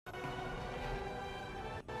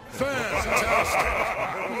Fantastic!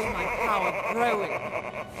 Feel my power growing.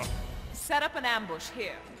 Set up an ambush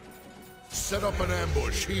here. Set up an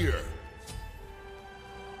ambush here.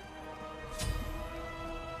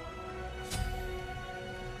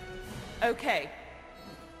 Okay.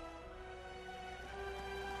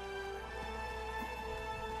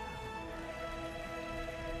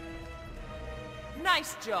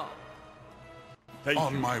 Nice job.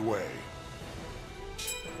 On my way.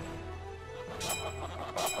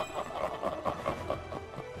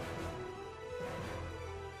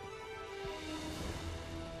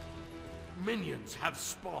 Minions have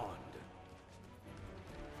spawned.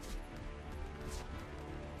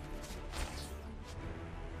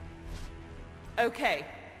 Okay.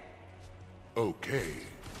 Okay.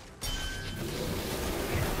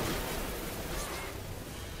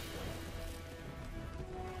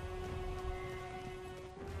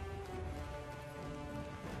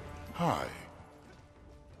 Hi.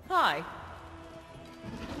 Hi.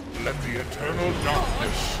 Let the eternal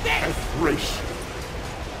darkness embrace you.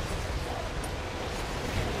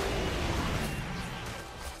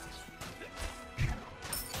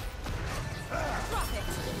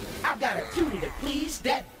 I've got a duty to please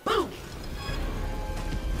that booty.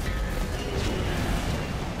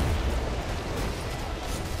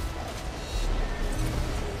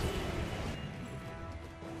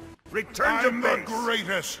 Return to I'm the base.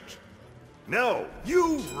 greatest. No,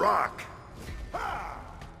 you rock.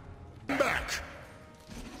 Back.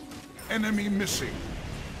 Enemy missing.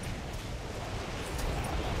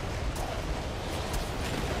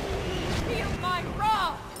 Feel my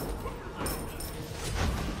wrath!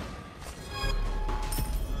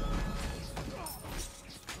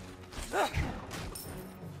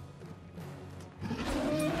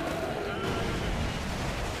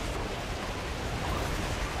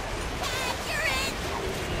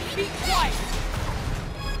 Be quiet!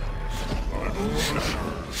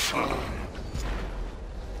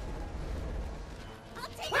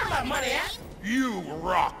 Where my money at? You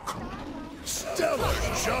rock. Stellar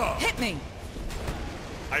job. Hit me!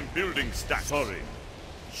 I'm building stacks. Sorry.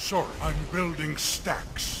 Sorry, I'm building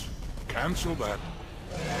stacks. Cancel that.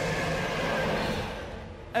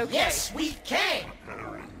 Okay. Yes, we can.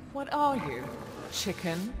 What are you?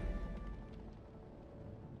 Chicken?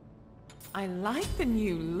 I like the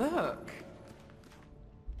new look.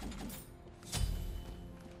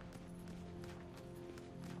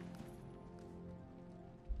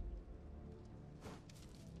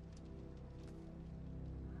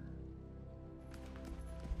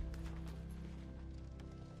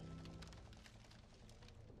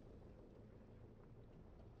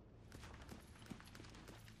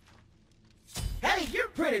 Hey, you're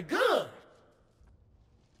pretty good.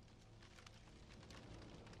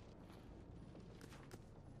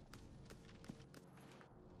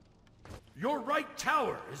 Your right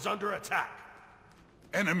tower is under attack.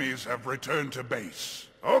 Enemies have returned to base.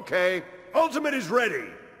 Okay. Ultimate is ready.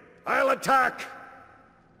 I'll attack.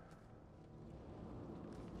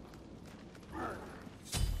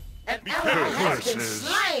 An Be ally careful, has been horses.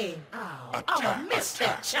 slain. Oh, I'ma miss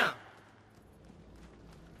that chump.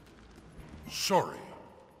 Sorry.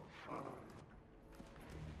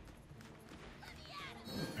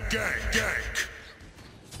 Gank.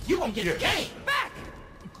 You gonna get the game. Back!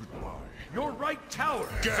 Goodbye. Your right tower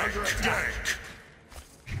is under attack.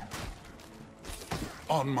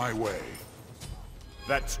 On my way.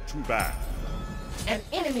 That's too bad. An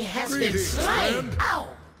enemy has been Greetings, slain. friend. Ow!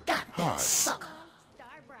 Got Hi. that sucker.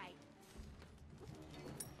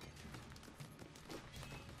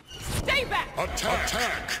 Stay back!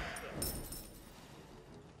 Attack.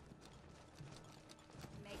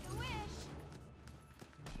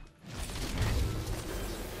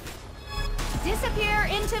 Disappear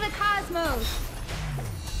into the cosmos.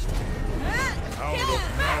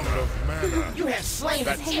 Pound of mana. You have slain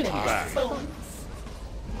That's an enemy. bad. fool.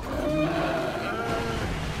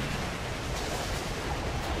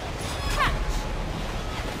 Catch!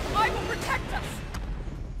 I will protect us!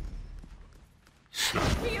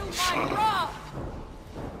 Feel my wrath!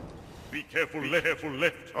 Be careful,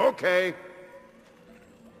 lift. Okay.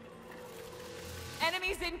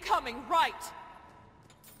 Enemies incoming, right!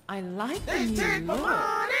 I like the They new take my look.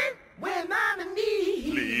 money when I'm in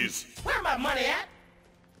need. Please. Where my money at?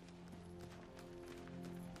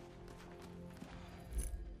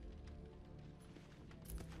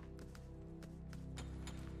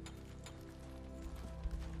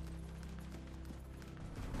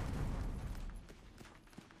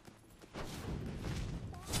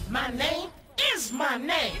 My name is my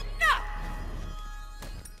name. Enough!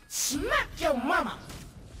 Smack your mama.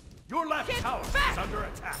 Your left Get tower back! is under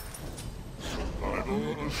attack.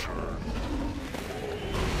 Survival assured.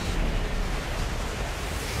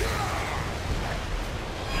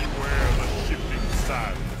 Beware the shifting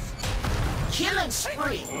sands. Killing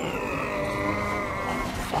spree.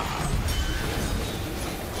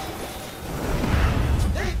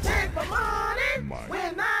 They take my money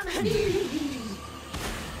when I'm here.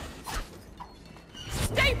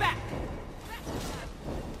 Stay back!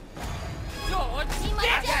 George,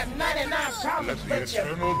 I got 99 Let problems the with you.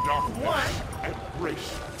 eternal darkness One.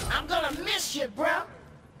 embrace. I'm gonna miss you, bro.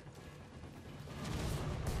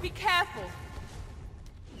 be careful.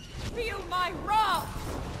 Feel my wrath!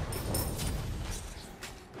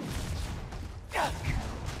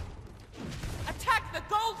 Attack the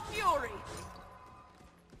Gold Fury!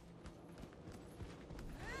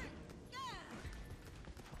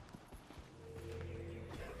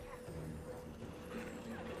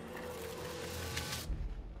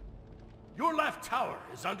 Your left tower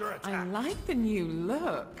is under I attack. like the new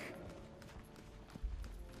look.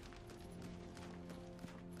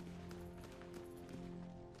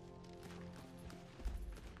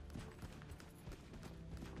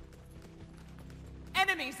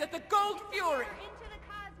 Enemies at the Gold Fury! Into the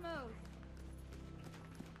cosmos.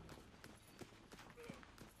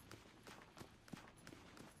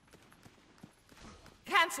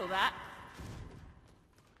 Cancel that.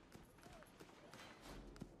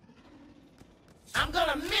 I'm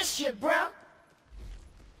gonna miss you, bro.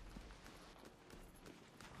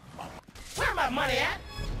 Where my money at?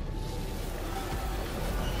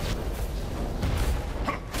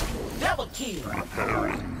 Double kill.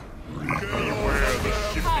 Beware the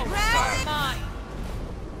shifting Power mine!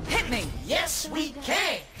 Hit me! Yes, we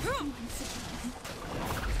can.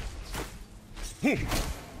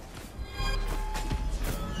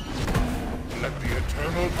 Let the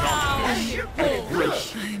eternal darkness Hey, you're pretty good.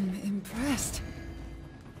 I'm impressed.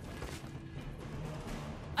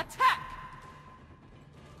 Attack!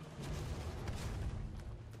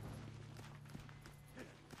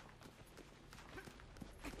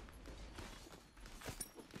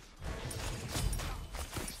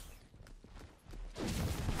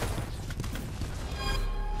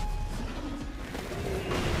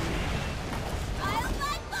 I'll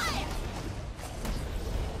fight fire.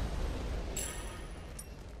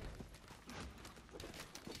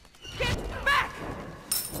 Get back!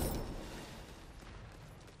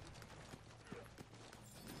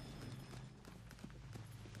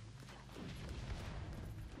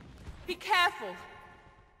 Be careful!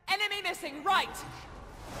 Enemy missing, right!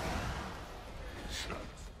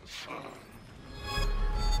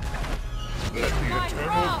 Let the My eternal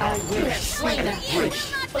wrath! You have slain a You will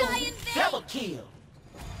bitch. not die in vain. Double kill.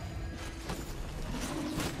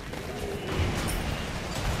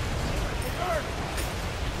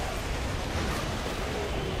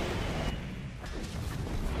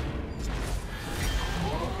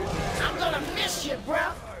 I'm gonna miss you, bro.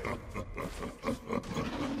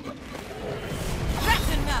 That's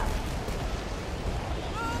enough!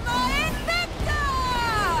 Uma Invicta!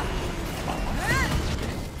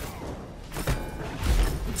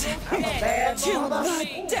 I'm a bad To mother.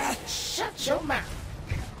 the death! Shut your mouth.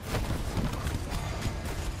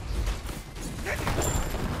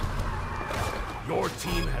 Your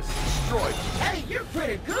team has destroyed you. Hey, you're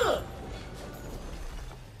pretty good.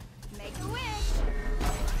 Make a wish.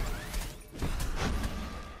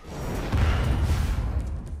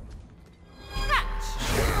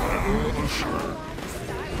 Catch!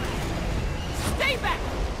 Stay back!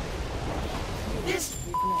 This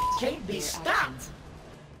can't be stopped.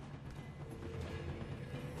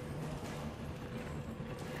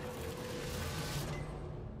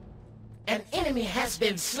 An enemy has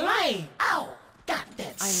been slain. Ow! Got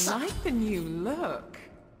that I sucker. like the new look.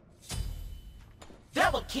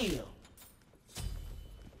 Double kill.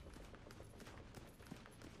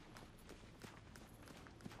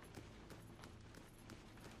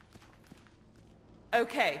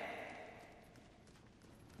 Okay.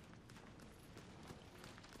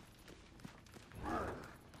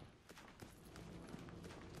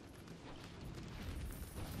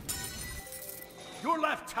 Your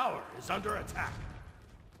left tower is under attack.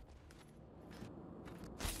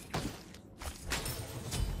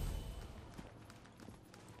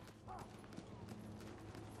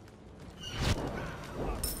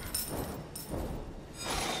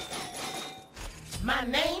 My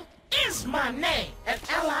name is my name. An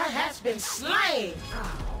ally has been slain.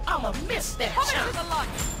 I'ma miss that Come into chance. the light!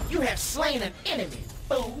 You have slain an enemy,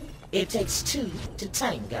 fool. It takes two to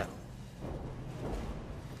tango.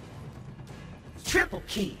 Triple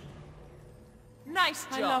kill. Nice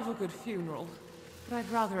job. I love a good funeral. But I'd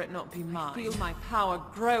rather it not be mine. Feel my power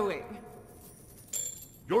growing.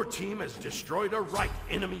 Your team has destroyed a right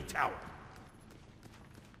enemy tower.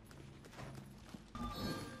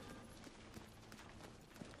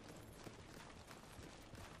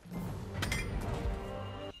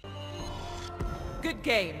 Good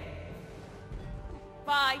game.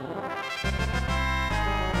 Bye.